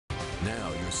Now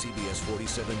your CBS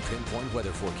 47 Pinpoint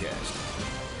weather forecast.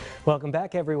 Welcome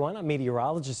back, everyone. I'm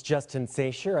meteorologist Justin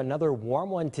Sacher. Another warm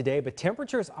one today, but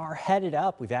temperatures are headed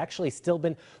up. We've actually still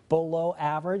been below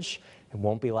average. It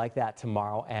won't be like that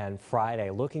tomorrow and Friday.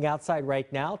 Looking outside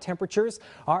right now, temperatures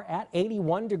are at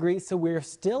 81 degrees, so we're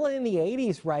still in the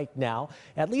 80s right now,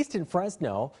 at least in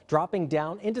Fresno, dropping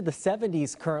down into the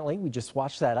 70s currently. We just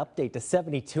watched that update to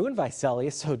 72 in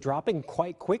Visalia, so dropping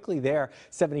quite quickly there.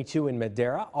 72 in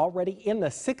Madera, already in the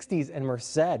 60s in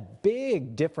Merced.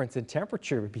 Big difference in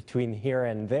temperature between here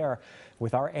and there,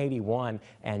 with our 81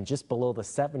 and just below the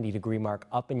 70-degree mark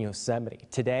up in Yosemite.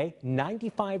 Today,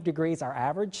 95 degrees, our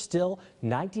average, still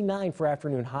 99 for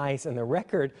afternoon highs, and the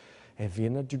record,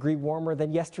 even a degree warmer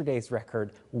than yesterday's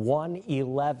record,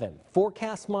 111.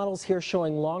 Forecast models here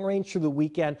showing long range through the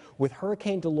weekend with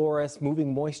Hurricane Dolores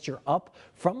moving moisture up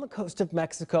from the coast of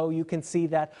Mexico. You can see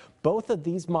that both of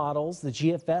these models, the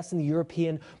GFS and the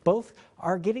European, both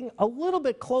are getting a little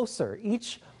bit closer.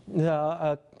 Each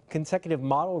consecutive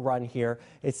model run here,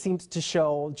 it seems to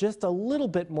show just a little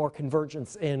bit more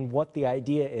convergence in what the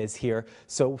idea is here.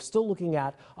 So still looking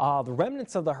at the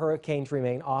remnants of the hurricanes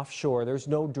remain offshore. There's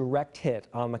no direct hit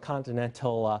on the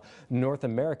continental North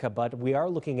America, but we are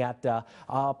looking at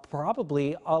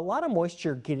probably a lot of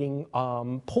moisture getting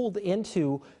pulled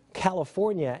into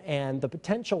California, and the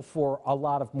potential for a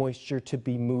lot of moisture to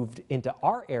be moved into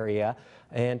our area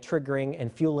and triggering and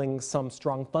fueling some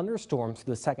strong thunderstorms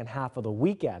for the second half of the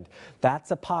weekend.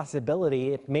 That's a possibility.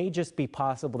 It may just be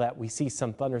possible that we see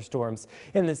some thunderstorms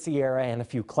in the Sierra and a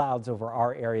few clouds over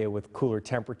our area with cooler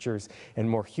temperatures and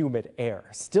more humid air.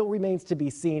 Still remains to be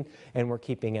seen, and we're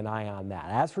keeping an eye on that.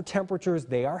 As for temperatures,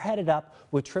 they are headed up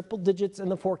with triple digits in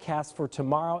the forecast for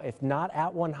tomorrow, if not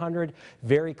at 100,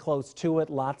 very close to it.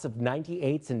 Lots of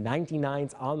 98s and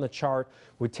 99s on the chart,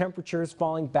 with temperatures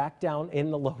falling back down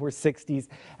in the lower 60s,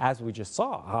 as we just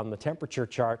saw on the temperature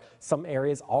chart. Some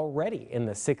areas already in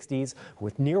the 60s,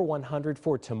 with near 100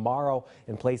 for tomorrow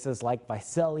in places like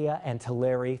Visalia and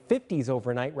Tulare. 50s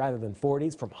overnight rather than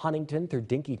 40s from Huntington through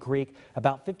Dinky Creek.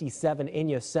 About 57 in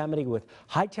Yosemite, with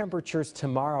high temperatures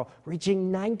tomorrow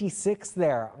reaching 96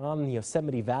 there on the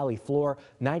Yosemite Valley floor.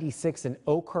 96 in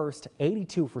Oakhurst,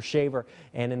 82 for Shaver,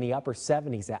 and in the upper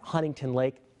 70s at Huntington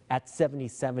Lake at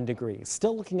 77 degrees.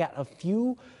 Still looking at a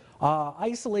few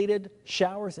isolated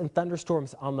showers and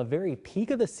thunderstorms on the very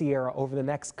peak of the Sierra over the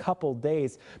next couple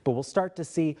days, but we'll start to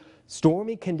see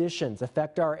stormy conditions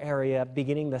affect our area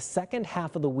beginning the second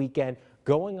half of the weekend,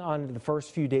 going on to the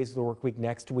first few days of the work week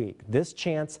next week. This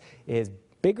chance is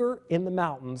bigger in the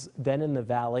mountains than in the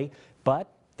valley,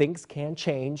 but things can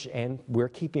change, and we're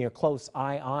keeping a close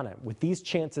eye on it. With these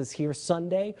chances here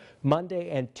Sunday, Monday,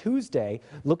 and Tuesday,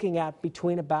 looking at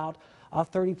between about a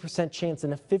 30% chance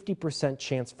and a 50%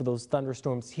 chance for those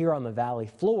thunderstorms here on the valley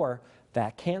floor.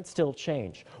 That can still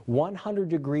change. 100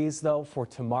 degrees, though, for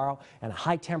tomorrow, and a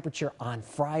high temperature on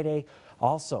Friday,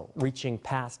 also reaching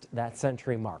past that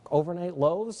century mark. Overnight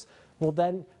lows will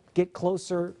then get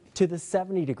closer to the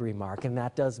 70-degree mark, and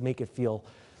that does make it feel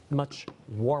much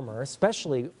warmer,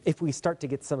 especially if we start to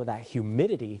get some of that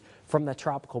humidity from the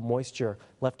tropical moisture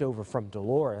left over from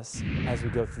Dolores as we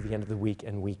go through the end of the week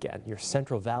and weekend.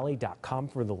 YourCentralValley.com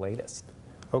for the latest.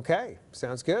 Okay,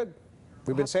 sounds good.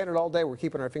 We've been saying it all day. We're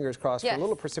keeping our fingers crossed for a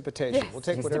little precipitation. We'll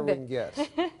take whatever we can get.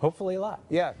 Hopefully a lot.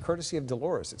 Yeah, courtesy of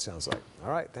Dolores, it sounds like.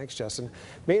 All right, thanks, Justin.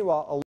 Meanwhile,